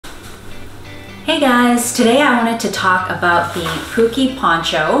Hey guys, today I wanted to talk about the Pookie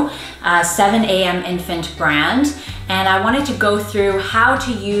Poncho 7 AM infant brand, and I wanted to go through how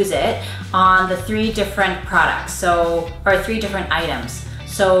to use it on the 3 different products, or 3 different items.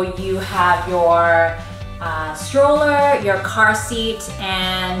 So you have your stroller, your car seat,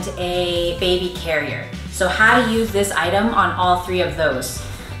 and a baby carrier. So how to use this item on all 3 of those.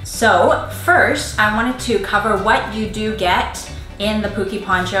 So first, I wanted to cover what you do get in the Pookie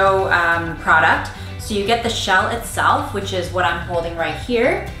Poncho product. So you get the shell itself, which is what I'm holding right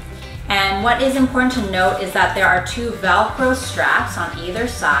here. And what is important to note is that there are 2 Velcro straps on either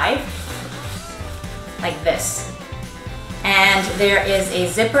side, like this. And there is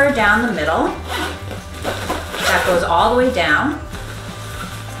a zipper down the middle that goes all the way down.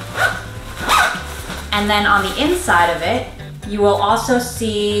 And then on the inside of it, you will also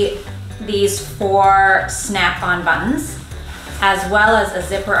see these 4 snap-on buttons, as well as a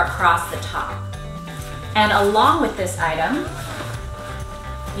zipper across the top. And along with this item,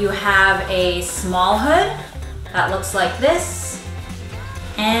 you have a small hood that looks like this,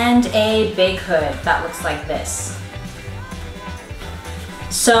 and a big hood that looks like this.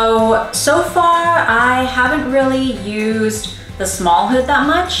 So far I haven't really used the small hood that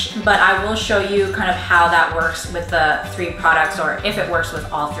much, but I will show you kind of how that works with the 3 products, or if it works with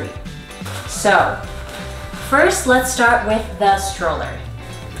all 3. So first, let's start with the stroller.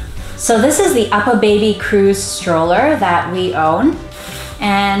 So this is the UPPAbaby Cruise stroller that we own.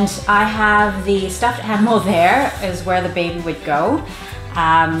 And I have the stuffed animal there is where the baby would go.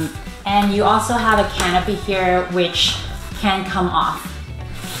 And you also have a canopy here which can come off.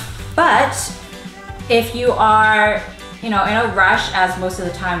 But if you are, in a rush, as most of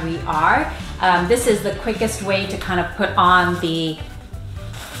the time we are, this is the quickest way to kind of put on the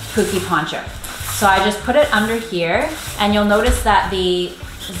Pookie Poncho. So I just put it under here, and you'll notice that the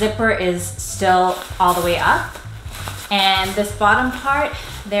zipper is still all the way up. And this bottom part,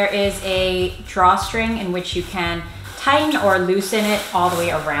 there is a drawstring in which you can tighten or loosen it all the way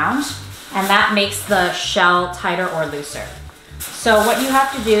around, and that makes the shell tighter or looser. So what you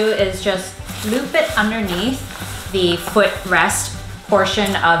have to do is just loop it underneath the footrest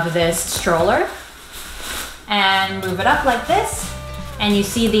portion of this stroller and move it up like this. And you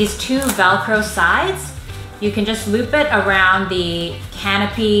see these 2 Velcro sides. You can just loop it around the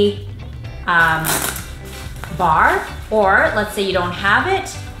canopy bar, or let's say you don't have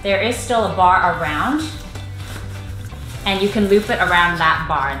it, there is still a bar around, and you can loop it around that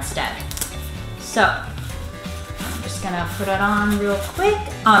bar instead. So I'm just gonna put it on real quick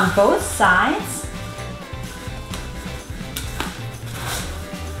on both sides.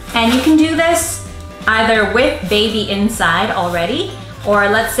 And you can do this either with baby inside already, or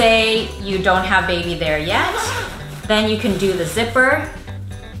let's say you don't have baby there yet, then you can do the zipper,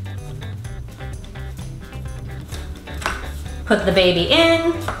 put the baby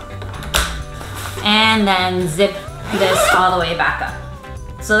in, and then zip this all the way back up.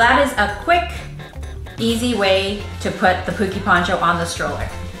 So that is a quick, easy way to put the Pookie Poncho on the stroller.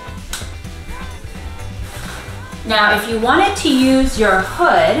 Now, if you wanted to use your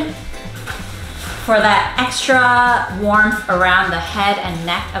hood for that extra warmth around the head and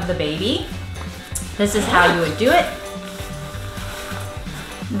neck of the baby, this is how you would do it.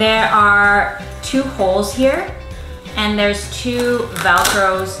 There are 2 holes here, and there's 2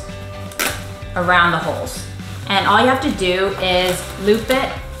 Velcros around the holes. And all you have to do is loop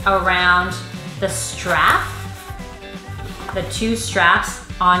it around the strap, the 2 straps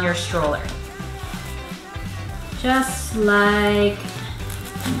on your stroller. Just like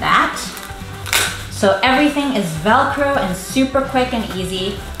that. So everything is Velcro and super quick and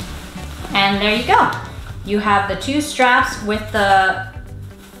easy. And there you go. You have the 2 straps with the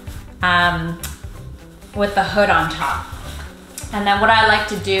hood on top. And then what I like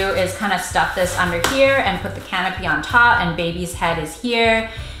to do is kind of stuff this under here and put the canopy on top, and baby's head is here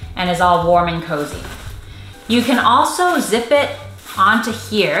and is all warm and cozy. You can also zip it onto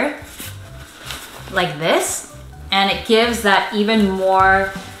here like this, and it gives that even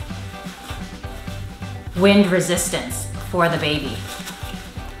more wind resistance for the baby.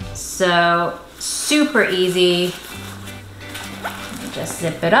 So super easy. Let me just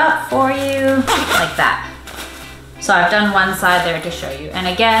zip it up for you like that. So I've done one side there to show you. And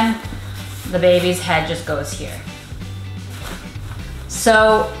again, the baby's head just goes here.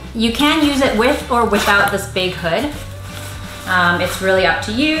 So you can use it with or without this big hood. It's really up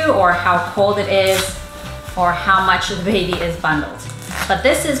to you, or how cold it is, or how much the baby is bundled. But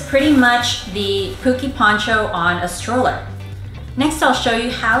this is pretty much the Pookie Poncho on a stroller. Next, I'll show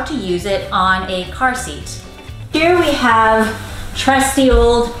you how to use it on a car seat. Here we have trusty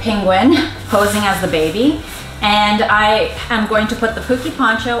old penguin posing as the baby. And I am going to put the Pookie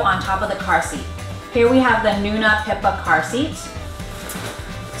Poncho on top of the car seat. Here we have the Nuna Pippa car seat.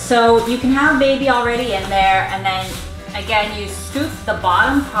 So you can have baby already in there, and then again, you scoop the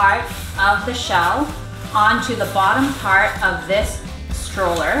bottom part of the shell onto the bottom part of this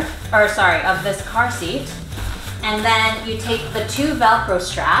stroller, or sorry, of this car seat. And then you take the two Velcro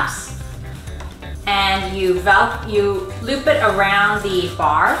straps and you loop it around the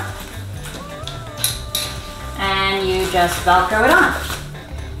bar and you just Velcro it on.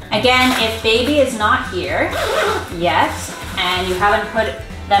 Again, if baby is not here yet and you haven't put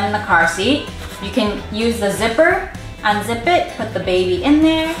them in the car seat, you can use the zipper, unzip it, put the baby in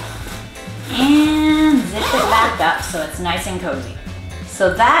there, and zip it back up so it's nice and cozy.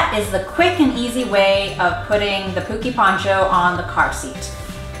 So that is the quick and easy way of putting the Pookie Poncho on the car seat.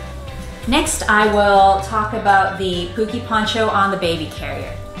 Next, I will talk about the Pookie Poncho on the baby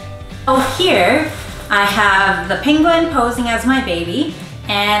carrier. Oh, here I have the penguin posing as my baby,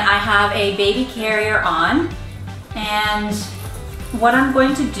 and I have a baby carrier on. And what I'm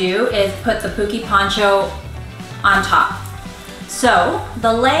going to do is put the Pookie Poncho on top. So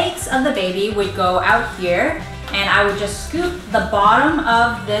the legs of the baby would go out here, and I would just scoop the bottom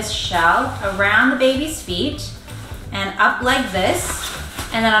of this shell around the baby's feet and up like this.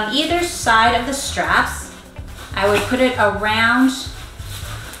 And then on either side of the straps, I would put it around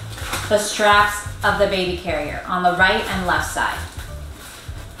the straps of the baby carrier on the right and left side.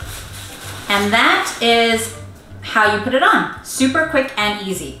 And that is how you put it on. Super quick and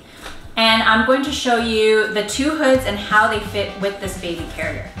easy. And I'm going to show you the two hoods and how they fit with this baby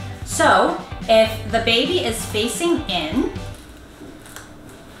carrier. So if the baby is facing in,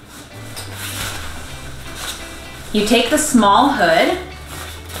 you take the small hood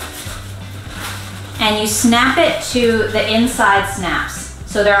and you snap it to the inside snaps.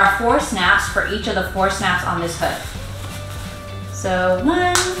 So there are 4 snaps for each of the 4 snaps on this hood. So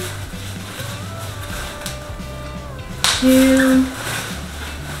 1, 2,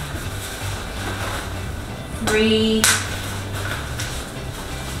 3,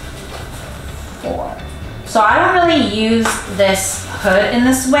 4. So I don't really use this hood in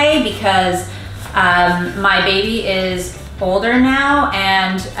this way because my baby is older now,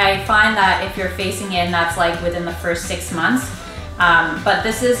 and I find that if you're facing in, that's like within the first 6 months. But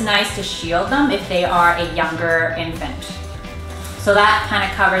this is nice to shield them if they are a younger infant. So that kind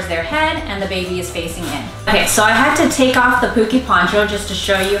of covers their head and the baby is facing in. Okay, so I had to take off the Pookie Poncho just to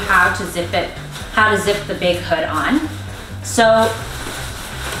show you how to zip it, how to zip the big hood on. So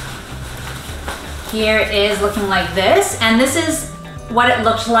here it is looking like this, and this is what it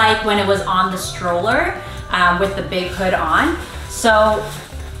looked like when it was on the stroller with the big hood on. So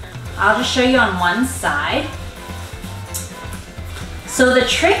I'll just show you on one side. So the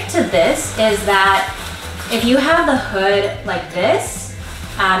trick to this is that if you have the hood like this,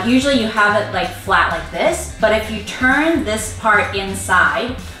 usually you have it like flat like this, but if you turn this part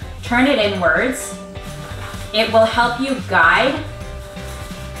inside, turn it inwards, it will help you guide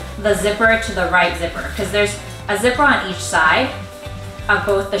the zipper to the right zipper, because there's a zipper on each side of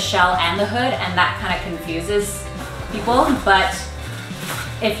both the shell and the hood, and that kind of confuses people. But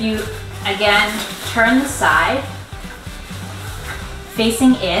if you, again, turn the side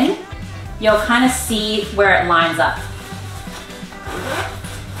facing in, you'll kind of see where it lines up.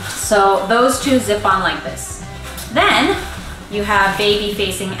 So those two zip on like this. Then you have baby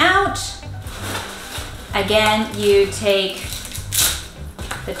facing out. Again, you take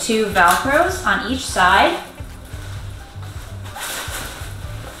the 2 Velcros on each side,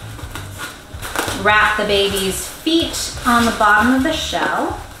 wrap the baby's feet on the bottom of the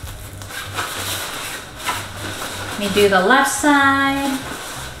shell. Let me do the left side.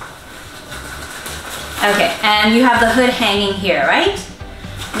 Okay, and you have the hood hanging here, right?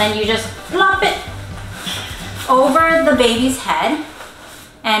 And then you just flop it over the baby's head,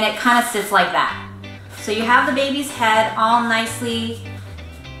 and it kind of sits like that. So you have the baby's head all nicely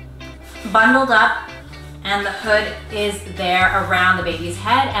bundled up, and the hood is there around the baby's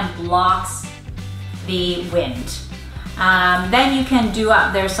head and blocks the wind. Then you can do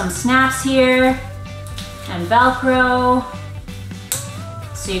up, there's some snaps here and Velcro,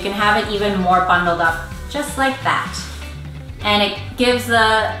 so you can have it even more bundled up just like that. And it gives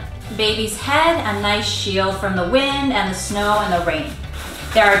the baby's head a nice shield from the wind and the snow and the rain.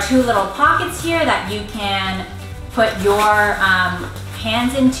 There are 2 little pockets here that you can put your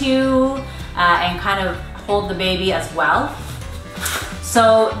hands into and kind of hold the baby as well.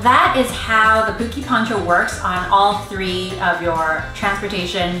 So that is how the Pookie Poncho works on all 3 of your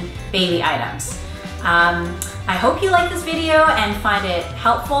transportation baby items. I hope you like this video and find it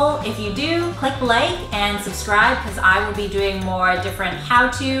helpful. If you do, click like and subscribe because I will be doing more different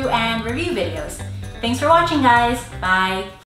how-to and review videos. Thanks for watching, guys. Bye.